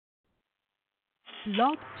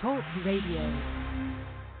Blog Talk Radio.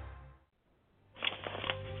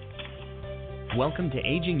 Welcome to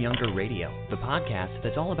Aging Younger Radio, the podcast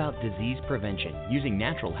that's all about disease prevention using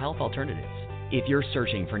natural health alternatives. If you're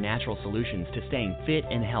searching for natural solutions to staying fit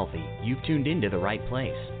and healthy, you've tuned into the right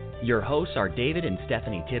place. Your hosts are David and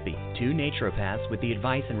Stephanie Tippie, two naturopaths with the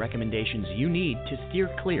advice and recommendations you need to steer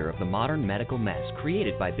clear of the modern medical mess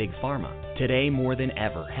created by Big Pharma. Today, more than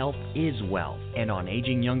ever, health is wealth, and on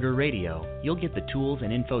Aging Younger Radio, you'll get the tools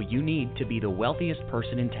and info you need to be the wealthiest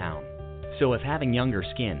person in town. So if having younger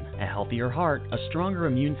skin, a healthier heart, a stronger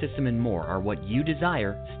immune system, and more are what you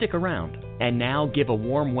desire, stick around. And now give a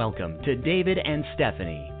warm welcome to David and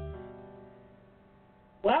Stephanie.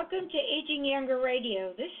 Welcome to Aging Younger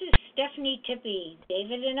Radio. This is Stephanie Tippie.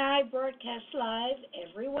 David and I broadcast live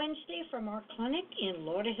every Wednesday from our clinic in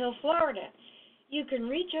Lauderhill, Florida. You can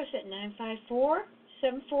reach us at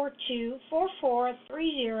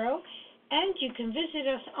 954-742-4430, and you can visit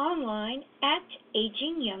us online at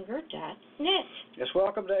agingyounger.net. Yes,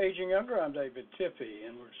 welcome to Aging Younger. I'm David Tippie,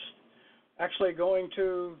 and we're actually going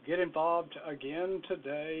to get involved again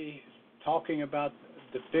today talking about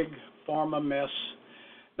the Big Pharma mess.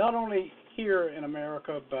 Not only here in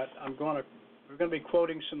America, but we're going to be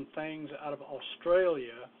quoting some things out of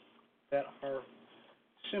Australia that are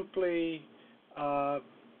simply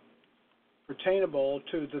pertainable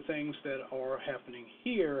to the things that are happening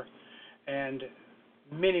here, and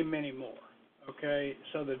many, many more. Okay,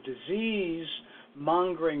 so the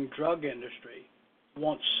disease-mongering drug industry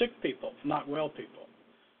wants sick people, not well people.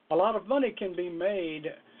 A lot of money can be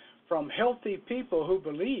made from healthy people who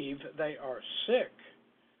believe they are sick,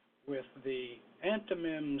 with the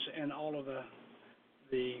antonyms and all of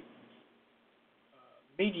the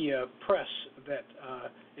media press that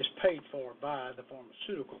is paid for by the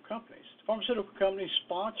pharmaceutical companies. The pharmaceutical companies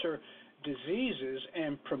sponsor diseases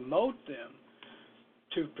and promote them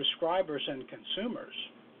to prescribers and consumers.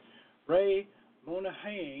 Ray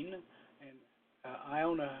Monahan and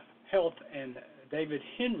Iona Health and David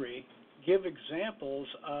Henry give examples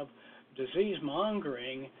of disease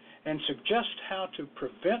mongering and suggest how to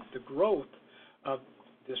prevent the growth of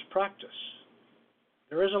this practice.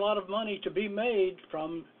 There is a lot of money to be made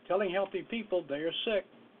from telling healthy people they are sick.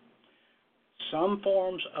 Some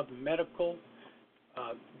forms of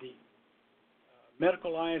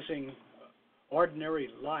medicalizing ordinary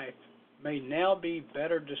life may now be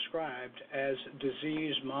better described as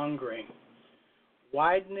disease mongering,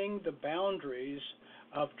 widening the boundaries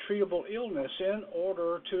of treatable illness in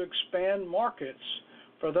order to expand markets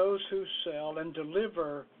for those who sell and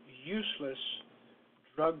deliver useless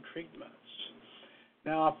drug treatments.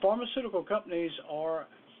 Now, pharmaceutical companies are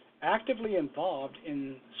actively involved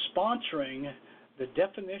in sponsoring the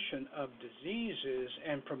definition of diseases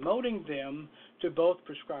and promoting them to both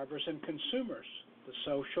prescribers and consumers. The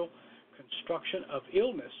social construction of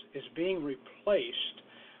illness is being replaced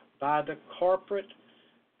by the corporate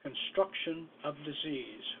construction of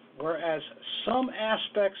disease, whereas some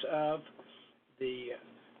aspects of the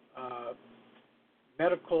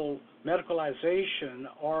medicalization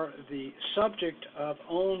are the subject of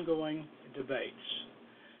ongoing debates.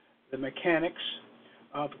 The mechanics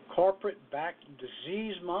of corporate-backed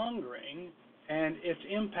disease mongering and its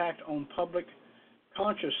impact on public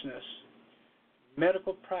consciousness,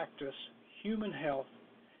 medical practice, human health,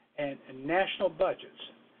 and national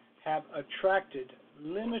budgets have attracted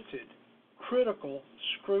limited critical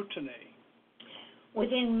scrutiny.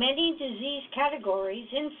 Within many disease categories,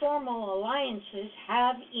 informal alliances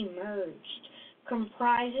have emerged,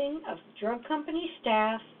 comprising of drug company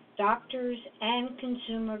staff, doctors, and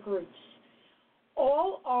consumer groups.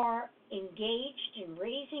 All are engaged in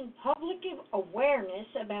raising public awareness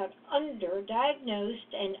about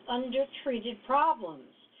underdiagnosed and undertreated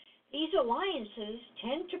problems. These alliances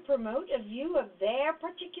tend to promote a view of their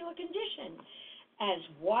particular condition as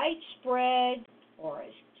widespread or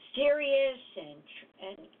as serious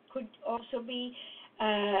and could also be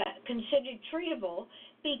considered treatable,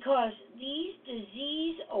 because these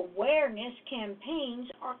disease awareness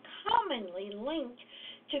campaigns are commonly linked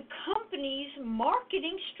to companies'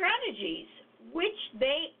 marketing strategies, which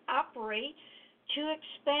they operate to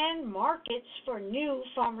expand markets for new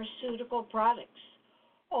pharmaceutical products.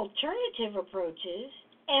 Alternative approaches,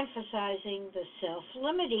 emphasizing the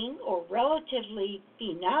self-limiting or relatively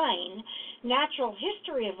benign natural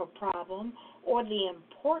history of a problem or the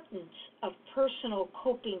importance of personal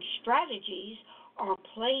coping strategies, are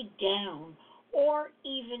played down or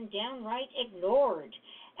even downright ignored.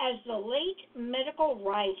 As the late medical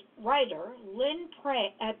writer Lynn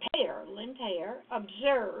Payer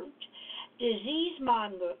observed, disease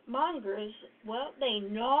mongers, well, they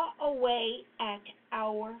gnaw away at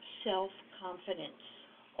lower self-confidence.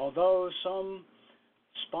 Although some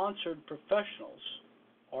sponsored professionals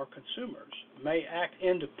or consumers may act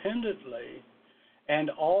independently and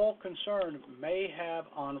all concerned may have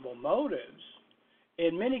honorable motives,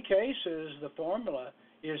 in many cases the formula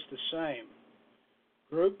is the same.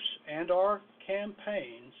 Groups and or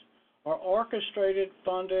campaigns are orchestrated,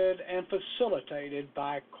 funded, and facilitated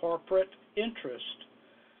by corporate interest,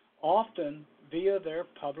 often via their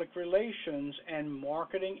public relations and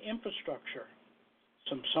marketing infrastructure.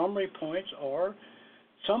 Some summary points are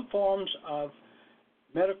some forms of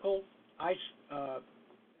medicalization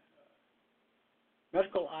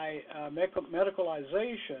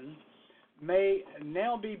may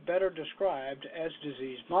now be better described as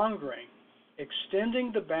disease mongering,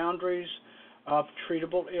 extending the boundaries of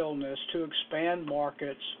treatable illness to expand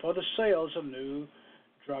markets for the sales of new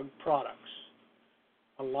drug products.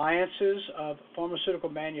 Alliances of pharmaceutical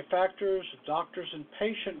manufacturers, doctors, and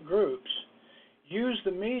patient groups use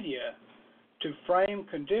the media to frame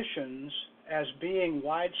conditions as being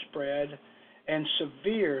widespread and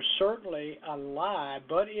severe, certainly a lie,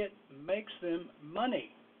 but it makes them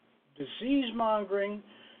money. Disease mongering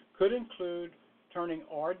could include turning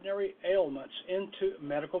ordinary ailments into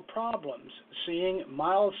medical problems, seeing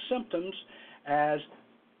mild symptoms as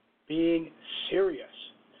being serious,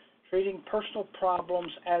 treating personal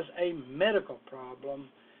problems as a medical problem,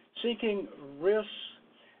 seeking risks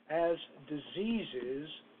as diseases,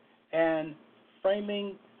 and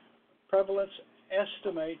framing prevalence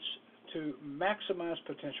estimates to maximize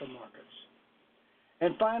potential markets.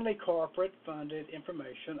 And finally, corporate-funded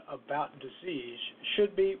information about disease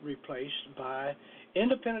should be replaced by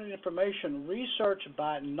independent information researched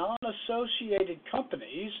by non-associated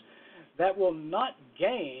companies that will not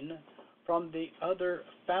gain from the other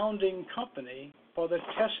founding company for the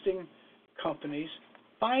testing company's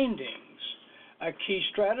findings. A key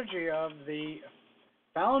strategy of the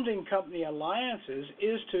founding company alliances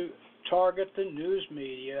is to target the news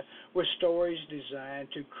media with stories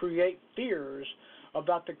designed to create fears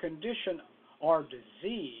about the condition or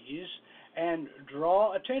disease and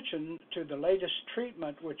draw attention to the latest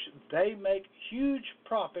treatment, which they make huge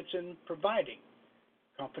profits in providing.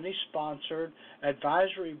 Company-sponsored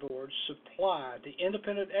advisory boards supply the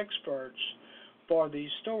independent experts for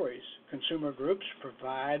these stories. Consumer groups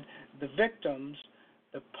provide the victims,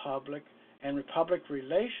 the public, and public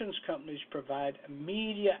relations companies provide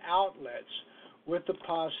media outlets with the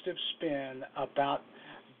positive spin about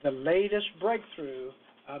the latest breakthrough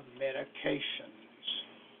of medications.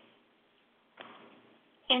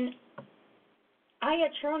 An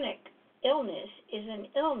iatrogenic illness is an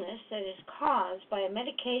illness that is caused by a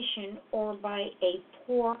medication or by a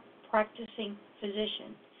poor practicing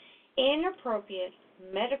physician. Inappropriate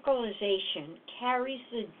medicalization carries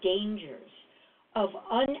the dangers of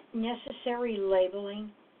unnecessary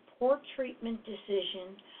labeling, poor treatment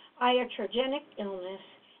decision, iatrogenic illness,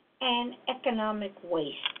 and economic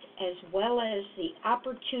waste, as well as the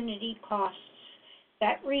opportunity costs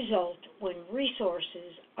that result when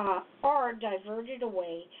resources are diverted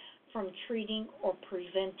away from treating or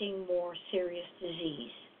preventing more serious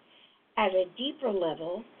disease. At a deeper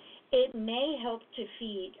level, it may help to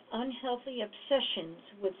feed unhealthy obsessions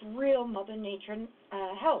with real Mother Nature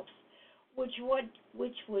health, which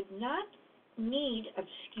would not need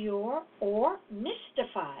obscure or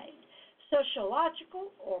mystified sociological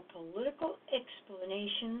or political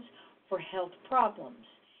explanations for health problems,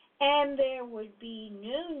 and there would be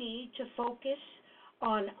no need to focus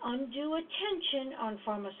on undue attention on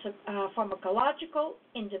pharmacological,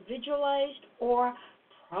 individualized, or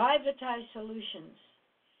privatized solutions.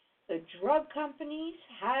 The drug companies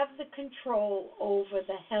have the control over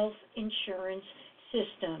the health insurance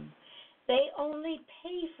system. They only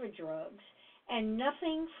pay for drugs and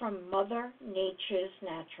nothing from Mother Nature's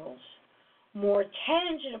naturals. More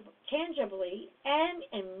tangibly and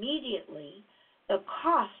immediately, the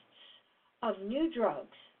costs of new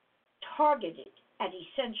drugs targeted at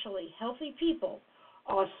essentially healthy people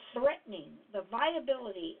are threatening the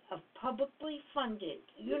viability of publicly funded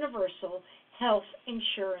universal health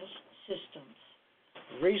insurance systems.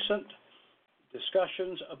 Recent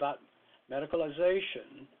discussions about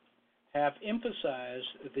medicalization have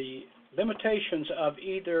emphasized the limitations of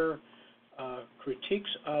either critiques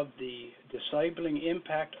of the disabling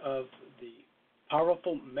impact of the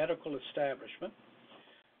powerful medical establishment,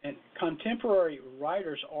 and contemporary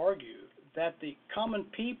writers argue that the common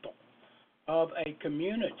people of a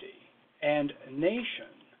community and nation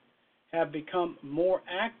have become more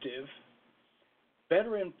active,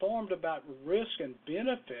 better informed about risk and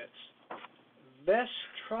benefits, less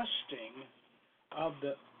trusting of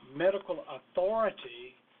the medical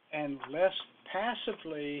authority and less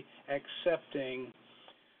passively accepting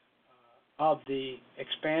of the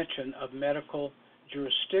expansion of medical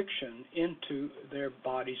jurisdiction into their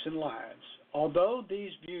bodies and lives. Although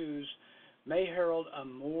these views may herald a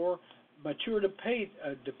more mature debate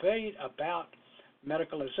about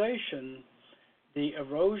medicalization, the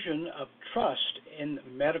erosion of trust in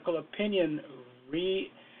medical opinion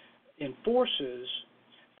reinforces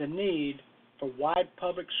the need for wide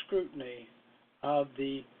public scrutiny of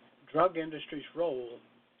the drug industry's role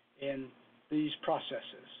in these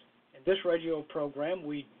processes. In this radio program,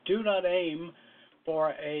 we do not aim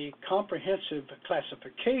for a comprehensive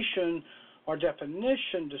classification or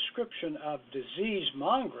definition description of disease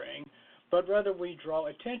mongering, but rather we draw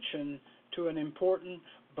attention to an important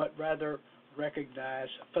but rather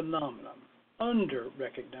recognized phenomenon,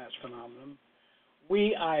 under-recognized phenomenon.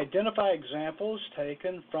 We identify examples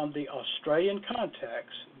taken from the Australian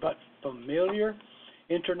context, but familiar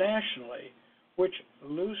internationally, which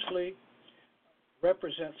loosely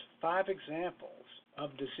represents 5 examples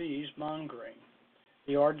of disease mongering.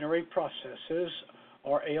 The ordinary processes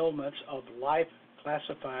or ailments of life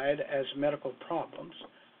classified as medical problems,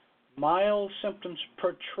 mild symptoms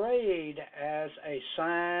portrayed as a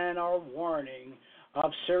sign or warning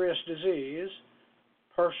of serious disease,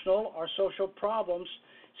 personal or social problems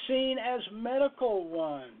seen as medical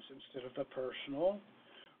ones instead of the personal,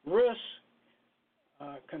 risks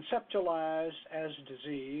conceptualized as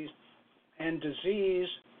disease, and disease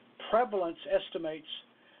prevalence estimates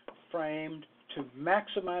framed to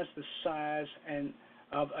maximize the size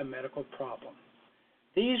of a medical problem.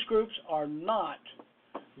 These groups are not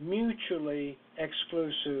mutually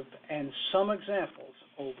exclusive, and some examples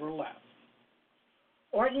overlap.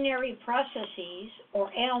 Ordinary processes or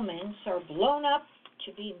ailments are blown up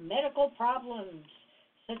to be medical problems,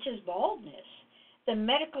 such as baldness. The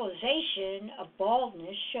medicalization of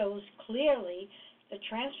baldness shows clearly the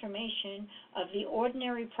transformation of the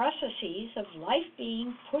ordinary processes of life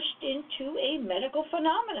being pushed into a medical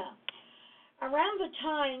phenomena. Around the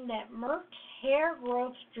time that Merck's hair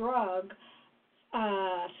growth drug,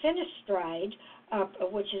 finasteride,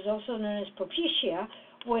 which is also known as Propecia,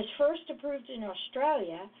 was first approved in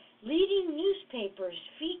Australia, leading newspapers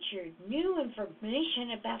featured new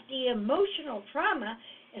information about the emotional trauma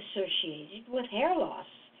associated with hair loss.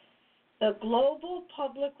 The global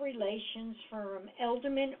public relations firm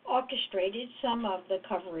Elderman orchestrated some of the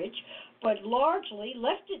coverage, but largely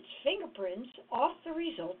left its fingerprints off the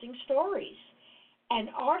resulting stories. An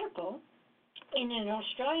article in an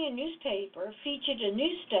Australian newspaper featured a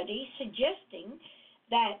new study suggesting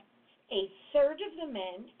that a third of the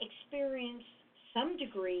men experienced some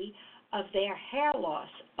degree of their hair loss,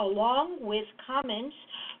 along with comments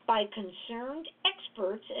by concerned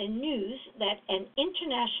experts and news that an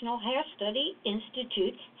international hair study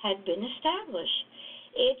institute had been established.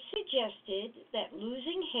 It suggested that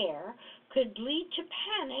losing hair could lead to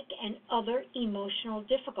panic and other emotional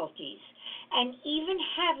difficulties, and even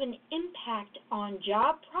have an impact on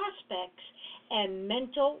job prospects and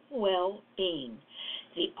mental well-being.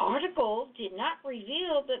 The article did not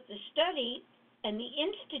reveal that the study and the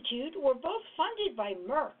institute were both funded by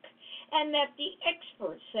Merck, and that the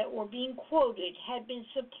experts that were being quoted had been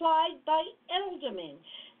supplied by Elderman,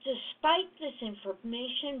 despite this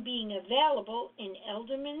information being available in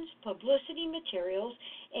Elderman's publicity materials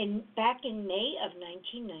back in May of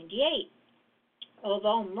 1998.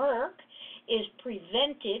 Although Merck is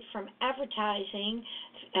prevented from advertising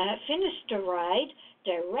finasteride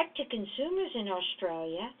direct to consumers in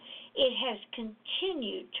Australia, it has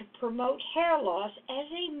continued to promote hair loss as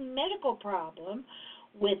a medical problem,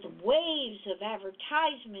 with waves of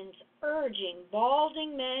advertisements urging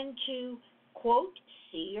balding men to, quote,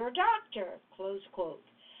 see your doctor, close quote.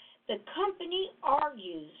 The company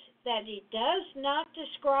argues that it does not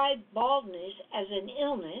describe baldness as an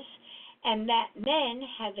illness, and that men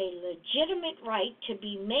have a legitimate right to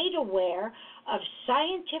be made aware of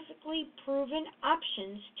scientifically proven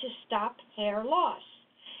options to stop hair loss.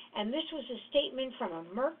 And this was a statement from a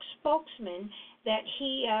Merck spokesman that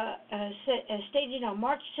he stated on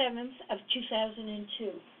March 7th of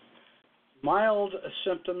 2002. Mild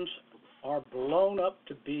symptoms are blown up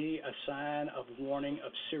to be a sign of warning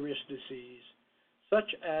of serious disease,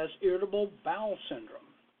 such as irritable bowel syndrome.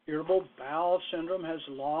 Irritable bowel syndrome has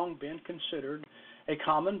long been considered a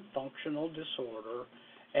common functional disorder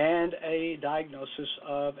and a diagnosis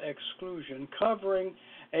of exclusion, covering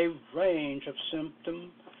a range of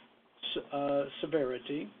symptom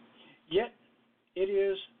severity, yet it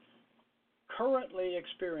is currently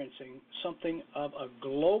experiencing something of a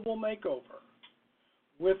global makeover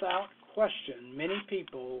without question, many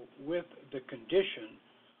people with the condition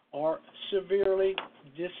are severely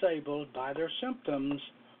disabled by their symptoms,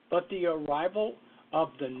 but the arrival of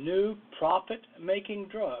the new profit-making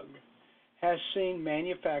drug has seen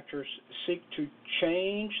manufacturers seek to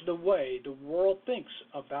change the way the world thinks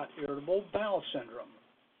about irritable bowel syndrome.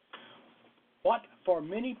 What for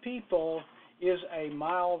many people is a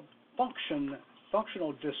mild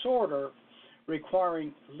functional disorder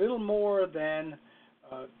requiring little more than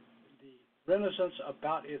the renaissance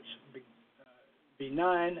about its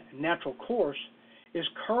benign natural course is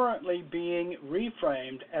currently being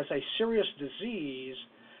reframed as a serious disease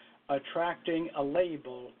attracting a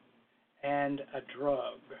label and a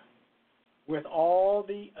drug, with all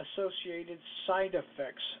the associated side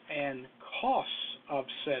effects and costs of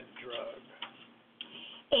said drug.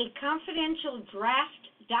 A confidential draft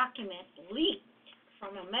document leaked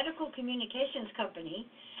from a medical communications company,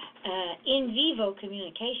 In Vivo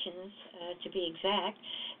Communications, to be exact,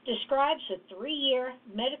 describes a 3-year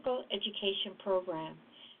medical education program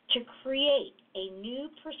to create a new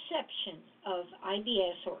perception of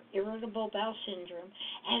IBS, or irritable bowel syndrome,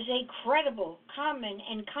 as a credible, common,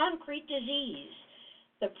 and concrete disease.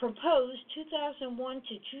 The proposed 2001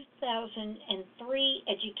 to 2003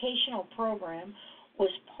 educational program was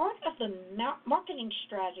part of the marketing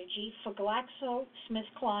strategy for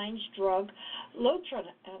GlaxoSmithKline's drug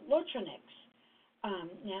Lotronix.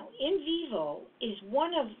 Now, In Vivo is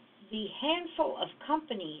one of the handful of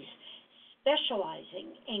companies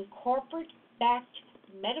specializing in corporate-backed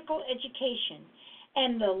medical education,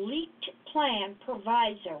 and the leaked plan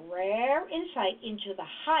provides a rare insight into the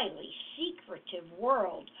highly secretive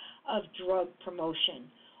world of drug promotion,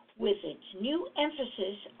 with its new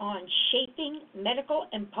emphasis on shaping medical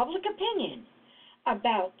and public opinion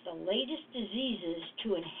about the latest diseases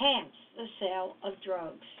to enhance the sale of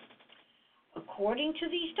drugs. According to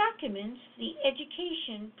these documents, the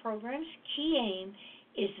education program's key aim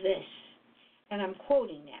is this, and I'm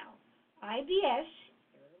quoting now: IBS,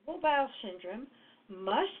 irritable bowel syndrome,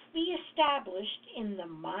 must be established in the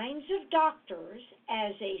minds of doctors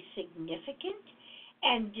as a significant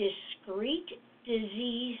and discrete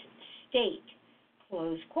disease state,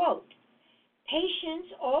 close quote.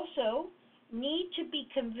 Patients also need to be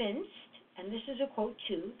convinced, and this is a quote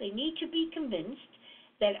too, they need to be convinced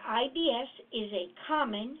that IBS is a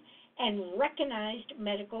common and recognized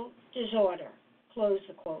medical disorder, close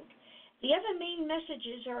the quote. The other main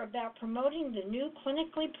messages are about promoting the new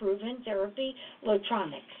clinically proven therapy,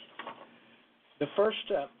 Lotronix. The first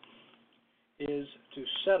step is to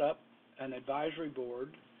set up an advisory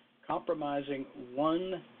board comprising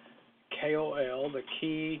one KOL, the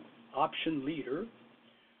key option leader,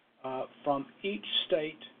 from each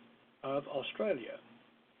state of Australia.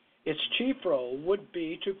 Its chief role would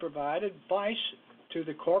be to provide advice to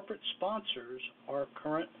the corporate sponsors or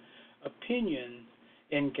current opinion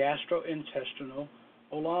in gastrointestinal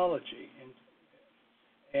olology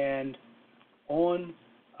and on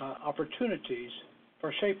opportunities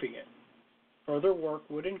for shaping it. Further work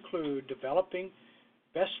would include developing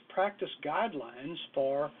best practice guidelines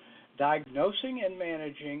for diagnosing and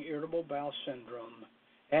managing irritable bowel syndrome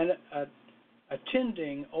and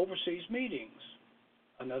attending overseas meetings.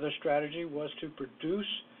 Another strategy was to produce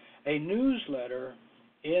a newsletter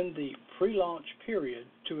in the pre-launch period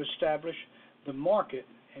to establish the market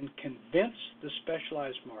and convince the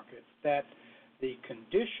specialized market that the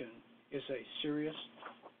condition is a serious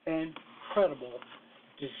and credible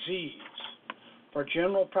disease. For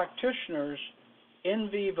general practitioners, In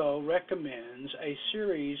Vivo recommends a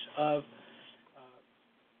series of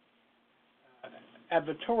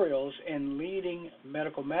advertorials in leading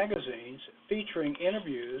medical magazines featuring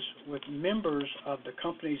interviews with members of the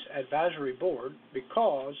company's advisory board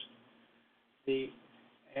because the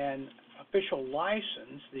official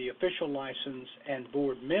license and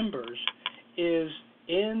board members is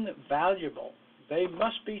invaluable. They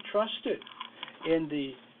must be trusted in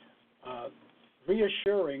the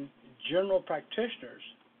reassuring general practitioners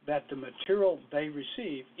that the material they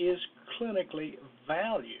receive is clinically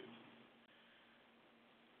valued.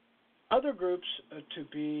 Other groups to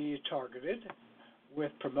be targeted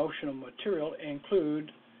with promotional material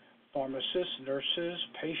include pharmacists, nurses,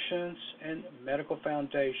 patients, and medical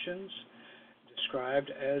foundations, described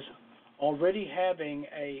as already having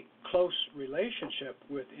a close relationship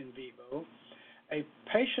with In Vivo. A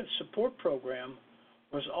patient support program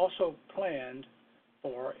was also planned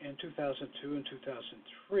for in 2002 and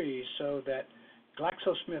 2003 so that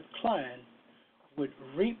GlaxoSmithKline would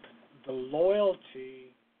reap the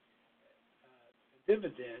loyalty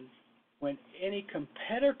dividend when any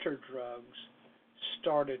competitor drugs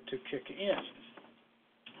started to kick in.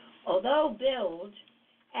 Although billed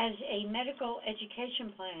as a medical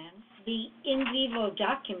education plan, the in vivo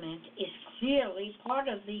document is clearly part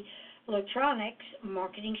of the electronics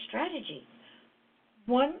marketing strategy.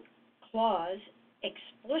 One clause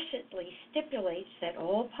explicitly stipulates that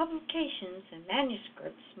all publications and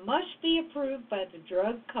manuscripts must be approved by the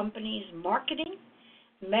drug company's marketing,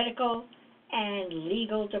 medical, and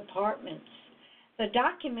legal departments. The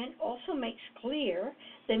document also makes clear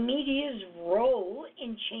the media's role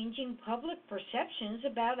in changing public perceptions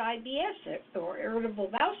about IBS, or irritable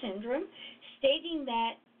bowel syndrome, stating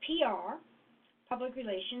that PR, public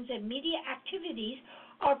relations, and media activities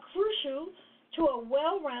are crucial to a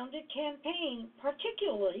well-rounded campaign,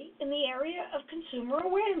 particularly in the area of consumer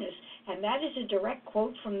awareness. And that is a direct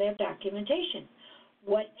quote from their documentation.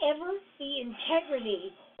 Whatever the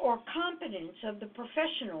integrity or competence of the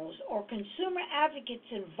professionals or consumer advocates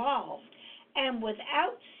involved, and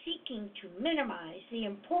without seeking to minimize the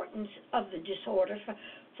importance of the disorder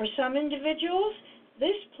for some individuals,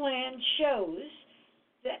 this plan shows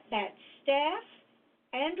that staff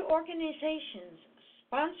and organizations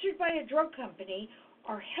sponsored by a drug company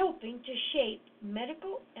are helping to shape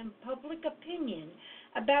medical and public opinion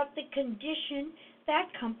about the condition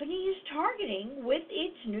that company is targeting with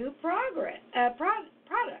its new product.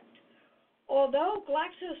 Although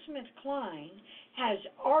GlaxoSmithKline has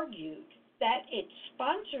argued that its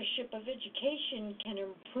sponsorship of education can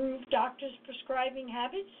improve doctors' prescribing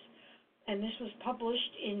habits, and this was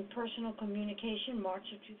published in Personal Communication,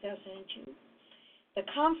 March of 2002, the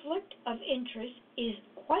conflict of interest is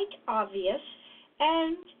quite obvious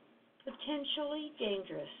and potentially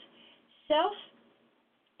dangerous.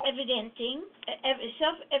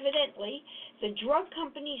 Self-evidently, the drug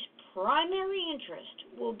company's primary interest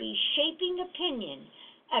will be shaping opinion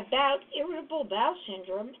about irritable bowel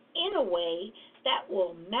syndrome in a way that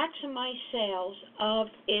will maximize sales of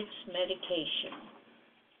its medication.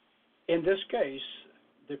 In this case,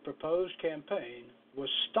 the proposed campaign was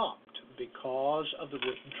stopped because of the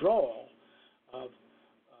withdrawal of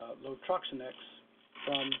Lotroxanex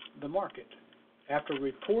from the market after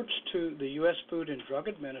reports to the U.S. Food and Drug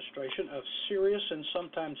Administration of serious and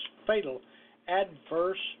sometimes fatal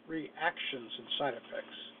adverse reactions and side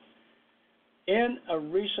effects. In a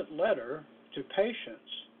recent letter to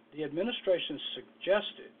patients, the administration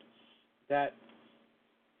suggested that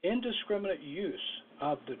indiscriminate use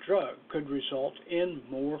of the drug could result in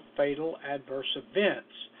more fatal adverse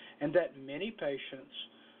events, and that many patients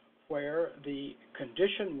where the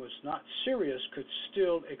condition was not serious could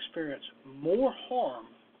still experience more harm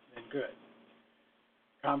than good.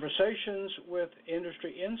 Conversations with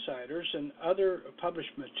industry insiders and other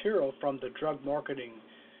published material from the drug marketing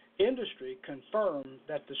industry confirm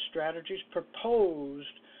that the strategies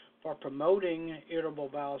proposed for promoting irritable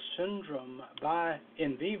bowel syndrome by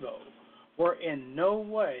in vivo were in no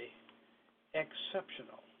way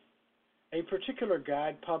exceptional. A particular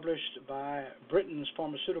guide published by Britain's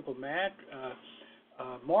pharmaceutical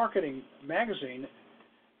marketing magazine,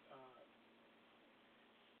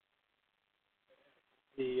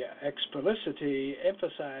 the explicitly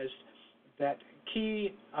emphasized that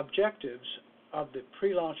key objectives of the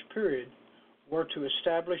pre-launch period were to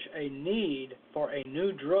establish a need for a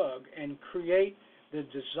new drug and create the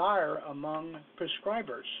desire among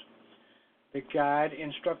prescribers. The guide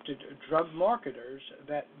instructed drug marketers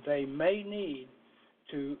that they may need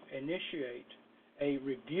to initiate a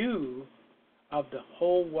review of the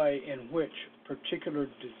whole way in which particular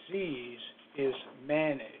disease is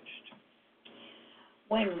managed.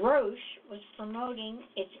 When Roche was promoting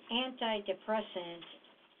its antidepressant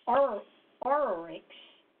Ororix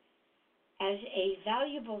as a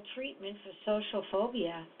valuable treatment for social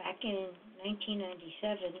phobia back in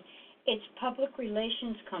 1997, its public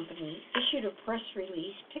relations company issued a press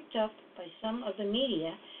release picked up by some of the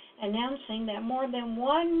media announcing that more than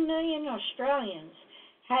 1 million Australians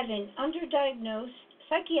had an underdiagnosed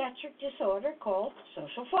psychiatric disorder called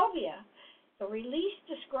social phobia. The release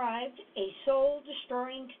described a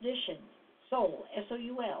soul-destroying condition, soul,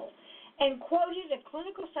 S-O-U-L, and quoted a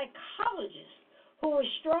clinical psychologist who was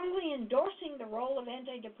strongly endorsing the role of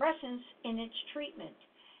antidepressants in its treatment.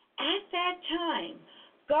 At that time,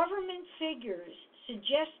 government figures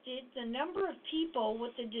suggested the number of people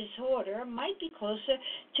with the disorder might be closer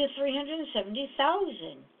to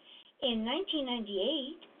 370,000. In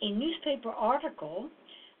 1998, a newspaper article,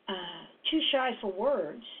 Too Shy for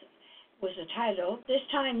Words, was the title, this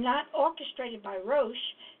time not orchestrated by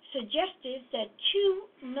Roche, suggested that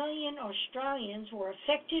 2 million Australians were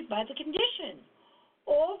affected by the condition.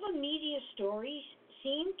 All the media stories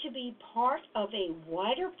seem to be part of a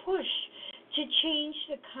wider push to change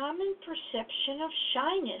the common perception of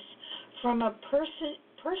shyness from a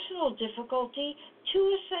personal difficulty to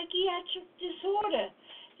a psychiatric disorder.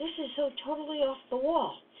 This is so totally off the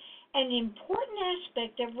wall. An important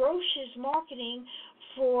aspect of Roche's marketing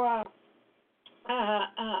for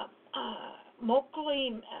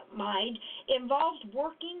moclobemide involved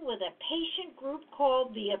working with a patient group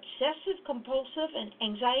called the Obsessive Compulsive and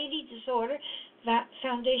Anxiety Disorder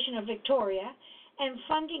Foundation of Victoria and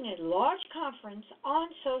funding a large conference on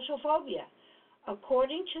social phobia.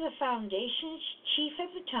 According to the foundation's chief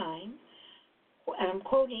at the time, and I'm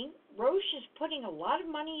quoting, Roche is putting a lot of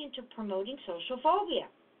money into promoting social phobia.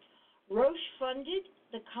 Roche funded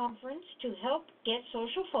the conference to help get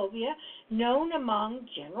social phobia known among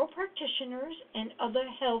general practitioners and other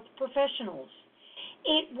health professionals.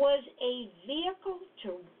 It was a vehicle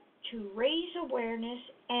to raise awareness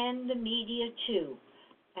and the media too.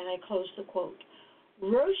 And I close the quote.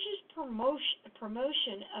 Roche's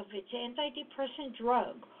promotion of its antidepressant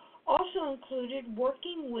drug also included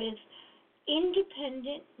working with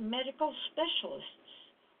independent medical specialists,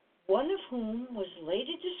 one of whom was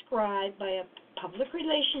later described by a public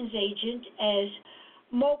relations agent as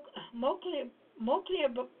moclobemide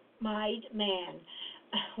man,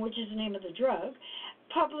 which is the name of the drug,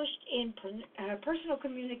 published in Personal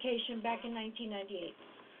Communication back in 1998.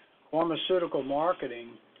 Pharmaceutical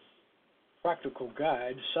Marketing Practical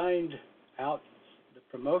Guide signed out the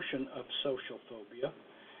promotion of social phobia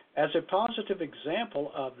as a positive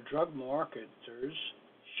example of drug marketers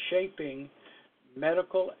shaping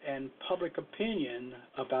medical and public opinion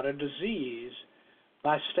about a disease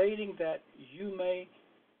by stating that you may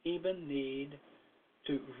even need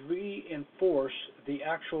to reinforce the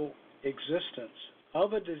actual existence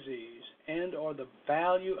of a disease and or the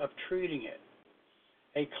value of treating it.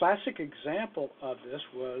 A classic example of this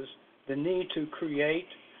was the need to create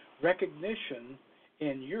recognition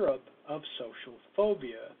in Europe of social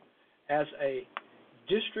phobia as a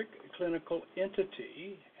district clinical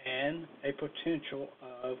entity and a potential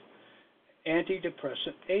of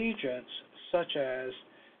antidepressant agents such as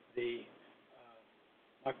the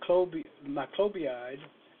moclobemide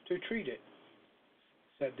to treat it,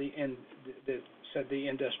 said the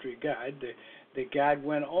industry guide. The guide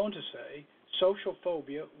went on to say social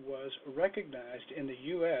phobia was recognized in the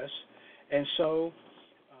U.S. and so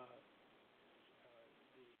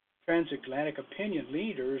transatlantic opinion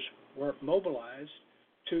leaders were mobilized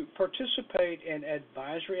to participate in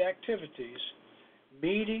advisory activities,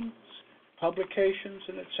 meetings, publications,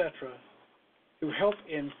 and etc., to help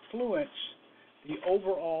influence the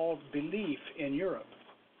overall belief in Europe.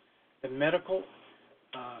 The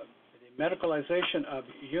medicalization of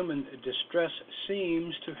human distress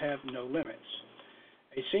seems to have no limits.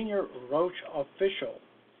 A senior Roche official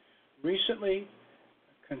recently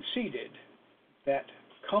conceded that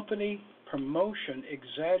company promotion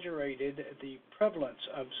exaggerated the prevalence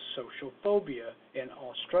of social phobia in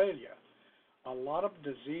Australia. A lot of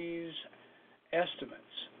disease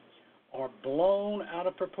estimates are blown out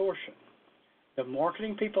of proportion. The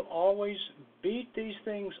marketing people always beat these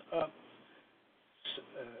things up,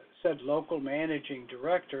 said local managing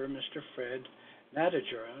director Mr. Fred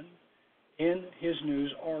Nadajaran in his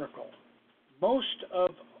news article. Most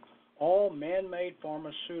of all man-made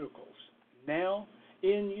pharmaceuticals now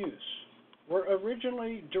in use were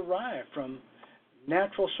originally derived from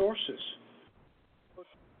natural sources.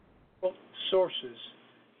 Sources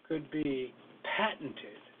could be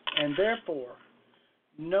patented, and therefore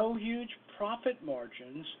no huge profit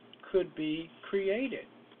margins could be created.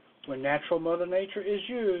 When natural Mother Nature is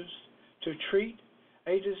used to treat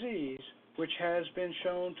a disease which has been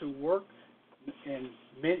shown to work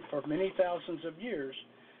for many thousands of years,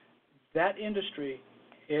 that industry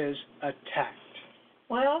is attacked.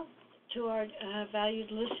 Well, to our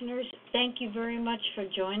valued listeners, thank you very much for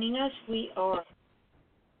joining us. We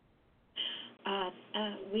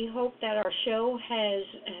hope that our show has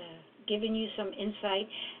given you some insight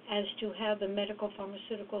as to how the medical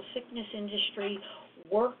pharmaceutical sickness industry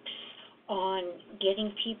works on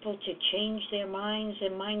getting people to change their minds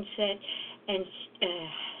and mindset and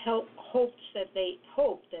hope that they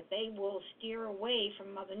will steer away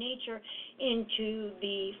from Mother Nature into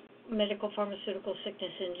the medical pharmaceutical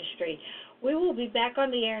sickness industry. We will be back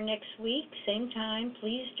on the air next week, same time.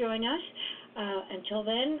 Please join us. Until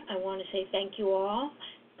then, I want to say thank you all.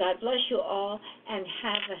 God bless you all, and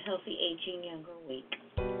have a healthy, aging, younger week.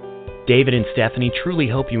 David and Stephanie truly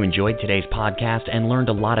hope you enjoyed today's podcast and learned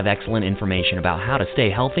a lot of excellent information about how to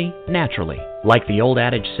stay healthy naturally. Like the old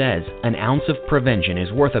adage says, an ounce of prevention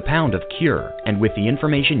is worth a pound of cure, and with the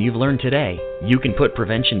information you've learned today, you can put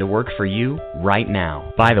prevention to work for you right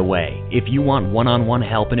now. By the way, if you want one-on-one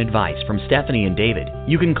help and advice from Stephanie and David,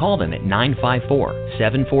 you can call them at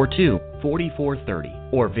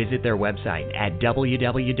 954-742-4430 or visit their website at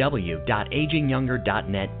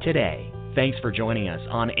www.agingyounger.net today. Thanks for joining us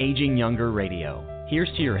on Aging Younger Radio. Here's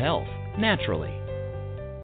to your health, naturally.